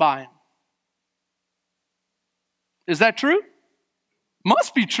filled by him. Is that true?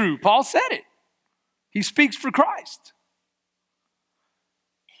 Must be true. Paul said it. He speaks for Christ.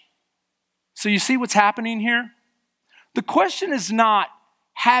 So you see what's happening here? The question is not,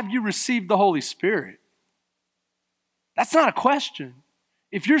 have you received the Holy Spirit? That's not a question.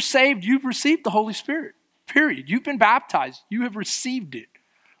 If you're saved, you've received the Holy Spirit, period. You've been baptized. You have received it.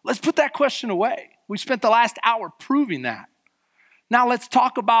 Let's put that question away. We spent the last hour proving that. Now let's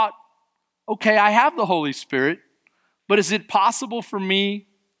talk about, okay, I have the Holy Spirit, but is it possible for me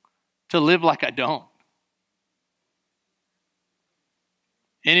to live like I don't?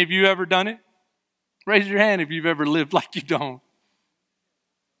 Any of you ever done it? Raise your hand if you've ever lived like you don't.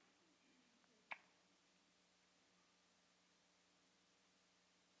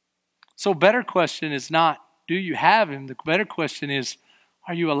 So better question is not, do you have him? The better question is,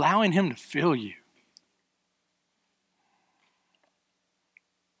 are you allowing him to fill you?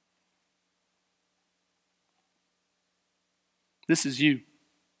 This is you.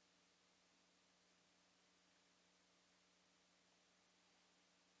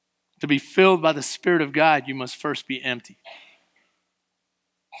 To be filled by the Spirit of God, you must first be empty.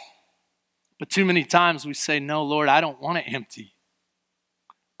 But too many times we say, no, Lord, I don't want it empty.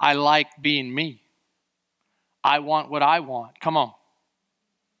 I like being me. I want what I want. Come on.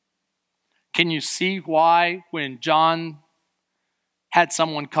 Can you see why when John had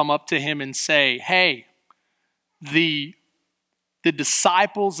someone come up to him and say, hey, the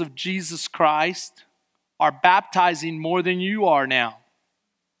disciples of Jesus Christ are baptizing more than you are now.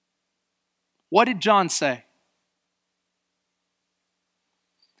 What did John say?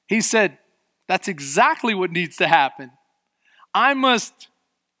 He said, that's exactly what needs to happen. I must,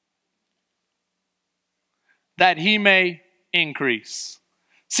 that he may increase.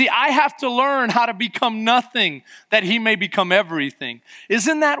 See, I have to learn how to become nothing, that he may become everything.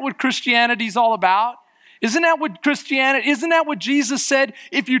 Isn't that what Christianity is all about? Isn't that what Jesus said?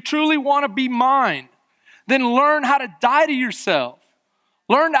 If you truly want to be mine, then learn how to die to yourself.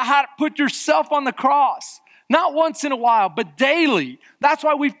 Learn how to put yourself on the cross. Not once in a while, but daily. That's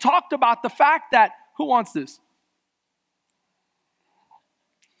why we've talked about the fact that, who wants this?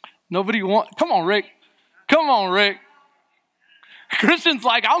 Nobody wants, come on, Rick. Come on, Rick. Christian's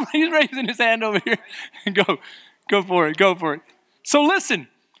like, he's raising his hand over here. Go for it. So listen,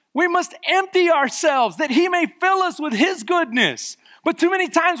 we must empty ourselves that he may fill us with his goodness. But too many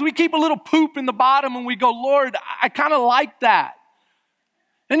times we keep a little poop in the bottom and we go, Lord, I kind of like that.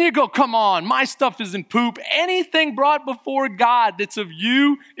 And you go, come on, my stuff isn't poop. Anything brought before God that's of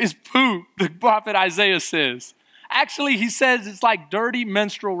you is poop, the prophet Isaiah says. Actually, he says it's like dirty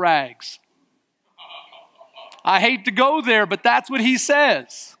menstrual rags. I hate to go there, but that's what he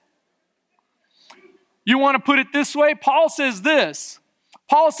says. You want to put it this way? Paul says this.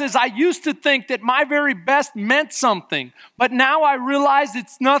 Paul says, I used to think that my very best meant something, but now I realize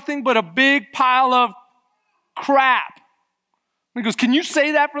it's nothing but a big pile of crap. He goes, can you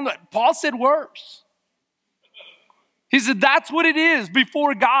say that from the... Paul said worse. He said, that's what it is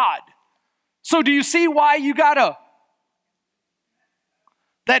before God. So do you see why you gotta...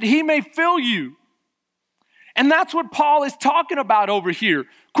 that he may fill you. And that's what Paul is talking about over here.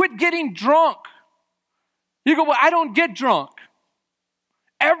 Quit getting drunk. You go, well, I don't get drunk.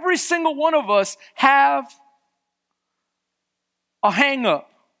 Every single one of us have a hang-up,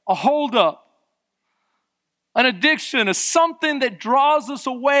 a hold-up, an addiction, a something that draws us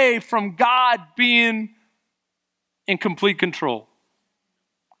away from God being in complete control.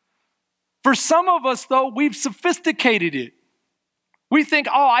 For some of us, though, we've sophisticated it. We think,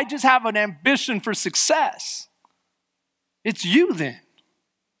 oh, I just have an ambition for success. It's you then.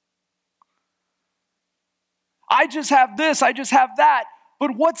 I just have this, I just have that.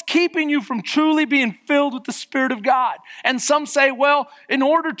 But what's keeping you from truly being filled with the Spirit of God? And some say, well, in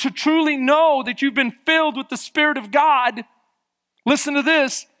order to truly know that you've been filled with the Spirit of God, listen to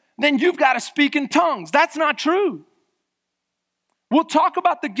this, then you've got to speak in tongues. That's not true. We'll talk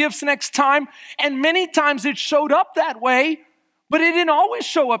about the gifts next time, and many times it showed up that way, but it didn't always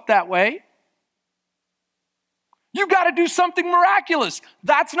show up that way. You've got to do something miraculous.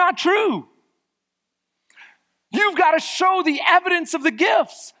 That's not true. You've got to show the evidence of the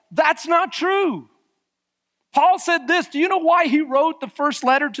gifts. That's not true. Paul said this. Do you know why he wrote the first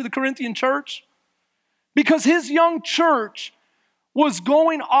letter to the Corinthian church? Because his young church was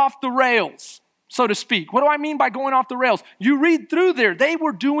going off the rails, so to speak. What do I mean by going off the rails? You read through there, they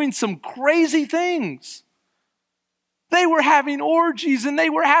were doing some crazy things. They were having orgies and they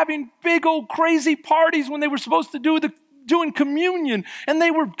were having big old crazy parties when they were supposed to doing communion, and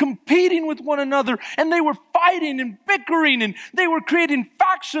they were competing with one another, and they were fighting and bickering, and they were creating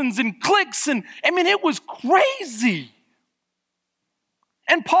factions and cliques, and I mean, it was crazy.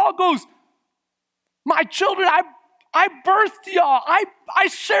 And Paul goes, my children, I birthed y'all. I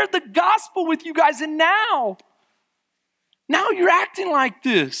shared the gospel with you guys, and now you're acting like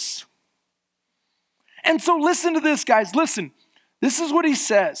this. And so listen to this, guys. Listen, this is what he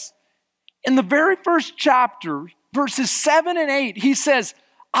says. In the very first chapter, verses 7 and 8, he says,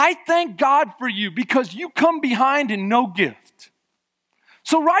 I thank God for you because you come behind in no gift.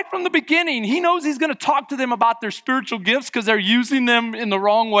 So right from the beginning, he knows he's going to talk to them about their spiritual gifts because they're using them in the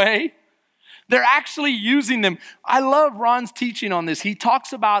wrong way. They're actually using them. I love Ron's teaching on this. He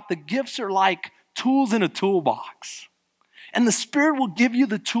talks about the gifts are like tools in a toolbox. And the Spirit will give you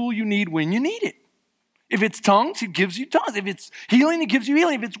the tool you need when you need it. If it's tongues, he gives you tongues. If it's healing, he gives you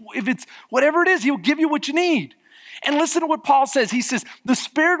healing. If it's whatever it is, he'll give you what you need. And listen to what Paul says. He says, the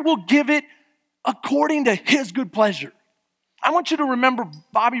Spirit will give it according to his good pleasure. I want you to remember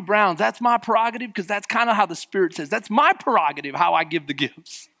Bobby Brown's. That's my prerogative because that's kind of how the Spirit says. That's my prerogative, how I give the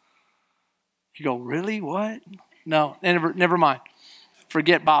gifts. You go, really? What? No, never mind.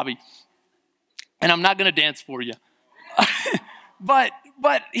 Forget Bobby. And I'm not going to dance for you.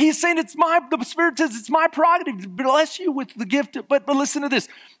 But he's saying the Spirit says it's my prerogative to bless you with the gift. But listen to this.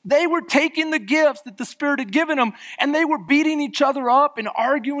 They were taking the gifts that the Spirit had given them, and they were beating each other up and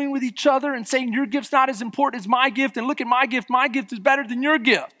arguing with each other and saying, your gift's not as important as my gift, and look at my gift is better than your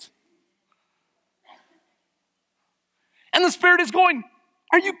gift. And the Spirit is going,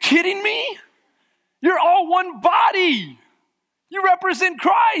 are you kidding me? You're all one body. You represent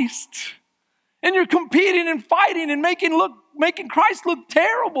Christ. And you're competing and fighting and making Christ look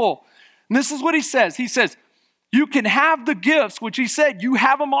terrible. And this is what he says. He says, you can have the gifts, which he said, you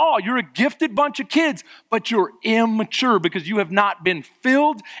have them all. You're a gifted bunch of kids, but you're immature because you have not been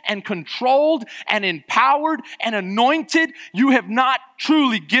filled and controlled and empowered and anointed. You have not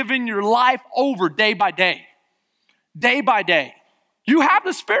truly given your life over day by day. Day by day. You have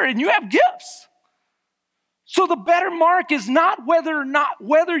the Spirit and you have gifts. So the better mark is not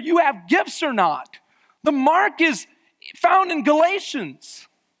whether you have gifts or not. The mark is found in Galatians.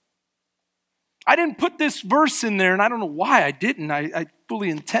 I didn't put this verse in there, and I don't know why I didn't. I fully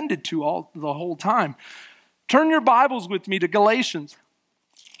intended to the whole time. Turn your Bibles with me to Galatians.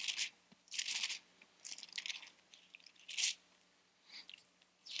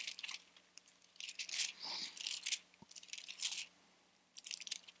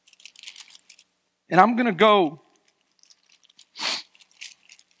 And I'm going to go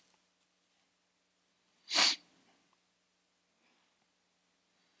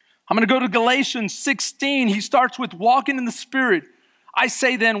to Galatians 16. He starts with walking in the Spirit. I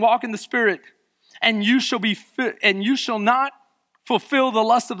say then, walk in the Spirit, and you shall not fulfill the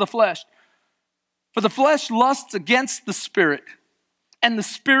lust of the flesh. For the flesh lusts against the Spirit, and the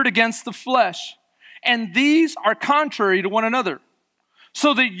Spirit against the flesh. And these are contrary to one another,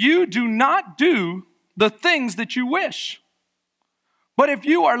 so that you do not do the things that you wish. But if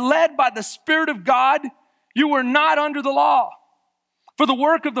you are led by the Spirit of God, you are not under the law. For the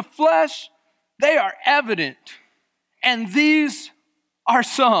work of the flesh, they are evident. And these are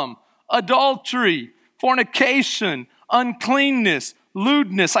some: adultery, fornication, uncleanness,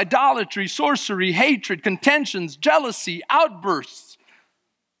 lewdness, idolatry, sorcery, hatred, contentions, jealousy, outbursts.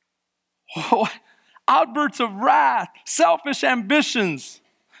 Outbursts of wrath, selfish ambitions,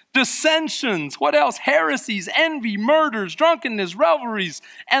 dissensions, what else? Heresies, envy, murders, drunkenness, revelries,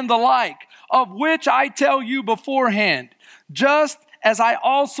 and the like, of which I tell you beforehand, just as I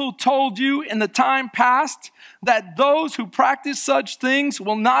also told you in the time past, that those who practice such things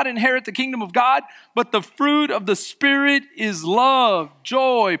will not inherit the kingdom of God, but the fruit of the Spirit is love,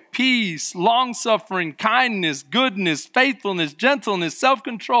 joy, peace, long-suffering, kindness, goodness, faithfulness, gentleness,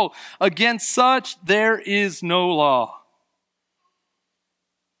 self-control. Against such there is no law.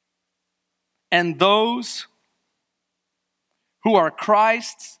 And those who are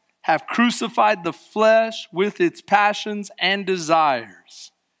Christ's have crucified the flesh with its passions and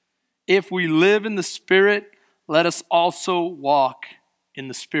desires. If we live in the Spirit, let us also walk in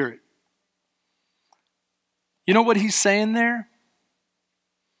the Spirit. You know what he's saying there?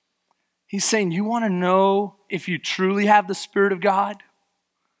 He's saying, you want to know if you truly have the Spirit of God?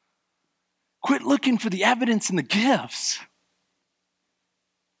 Quit looking for the evidence in the gifts.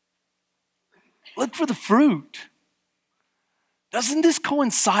 Look for the fruit. Doesn't this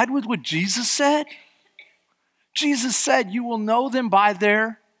coincide with what Jesus said? Jesus said, you will know them by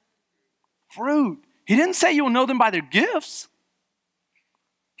their fruit. He didn't say you'll know them by their gifts.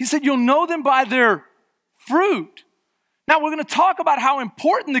 He said you'll know them by their fruit. Now we're going to talk about how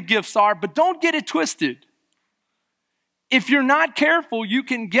important the gifts are, but don't get it twisted. If you're not careful, you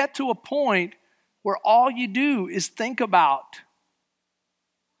can get to a point where all you do is think about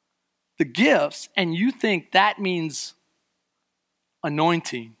the gifts and you think that means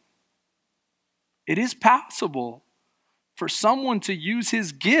anointing. It is possible for someone to use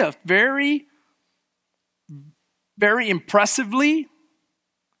his gift very, very impressively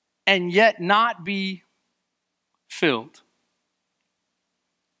and yet not be filled.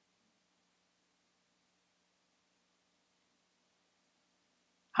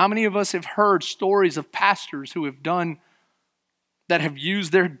 How many of us have heard stories of pastors who have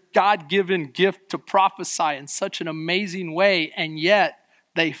used their God-given gift to prophesy in such an amazing way, and yet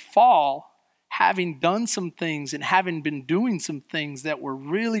they fall having done some things and having been doing some things that were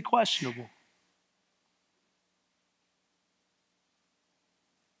really questionable?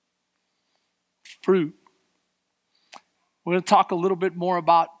 Fruit. We're going to talk a little bit more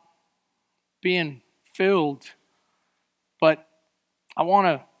about being filled, but I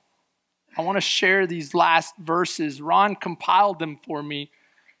want to share these last verses. Ron compiled them for me.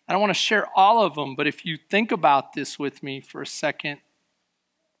 I don't want to share all of them, but if you think about this with me for a second.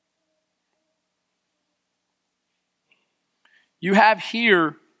 You have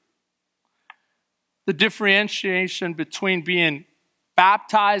here the differentiation between being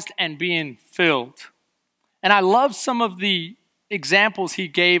baptized and being filled. And I love some of the examples he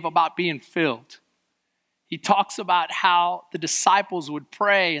gave about being filled. He talks about how the disciples would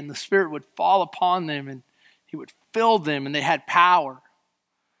pray and the Spirit would fall upon them and he would filled them and they had power.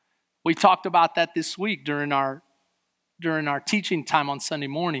 We talked about that this week during our teaching time on Sunday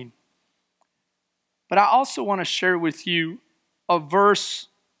morning. But I also want to share with you a verse.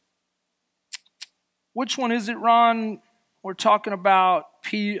 Which one is it, Ron? We're talking about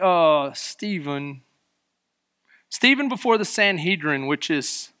Stephen. Stephen before the Sanhedrin, which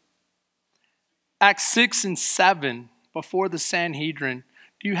is Acts 6 and 7, before the Sanhedrin.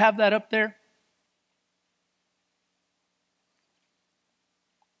 Do you have that up there?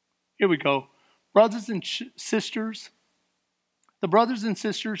 Here we go. Brothers and sisters, the brothers and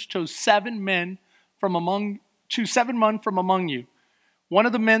sisters chose 7 men from among you. One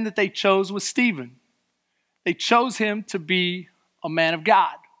of the men that they chose was Stephen. They chose him to be a man of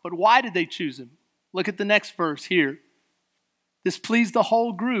God. But why did they choose him? Look at the next verse here. This pleased the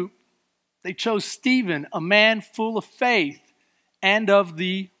whole group. They chose Stephen, a man full of faith and of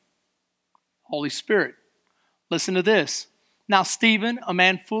the Holy Spirit. Listen to this. Now Stephen, a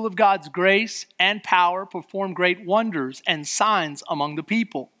man full of God's grace and power, performed great wonders and signs among the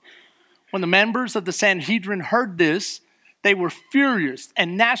people. When the members of the Sanhedrin heard this, they were furious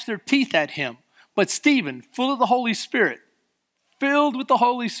and gnashed their teeth at him. But Stephen, full of the Holy Spirit, filled with the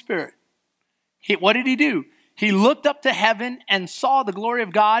Holy Spirit, what did he do? He looked up to heaven and saw the glory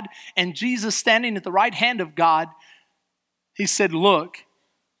of God and Jesus standing at the right hand of God. He said, look,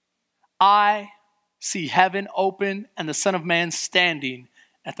 I see heaven open and the Son of Man standing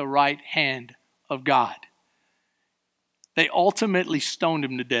at the right hand of God. They ultimately stoned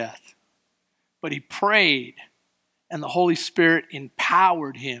him to death. But he prayed, and the Holy Spirit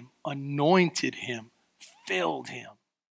empowered him, anointed him, filled him.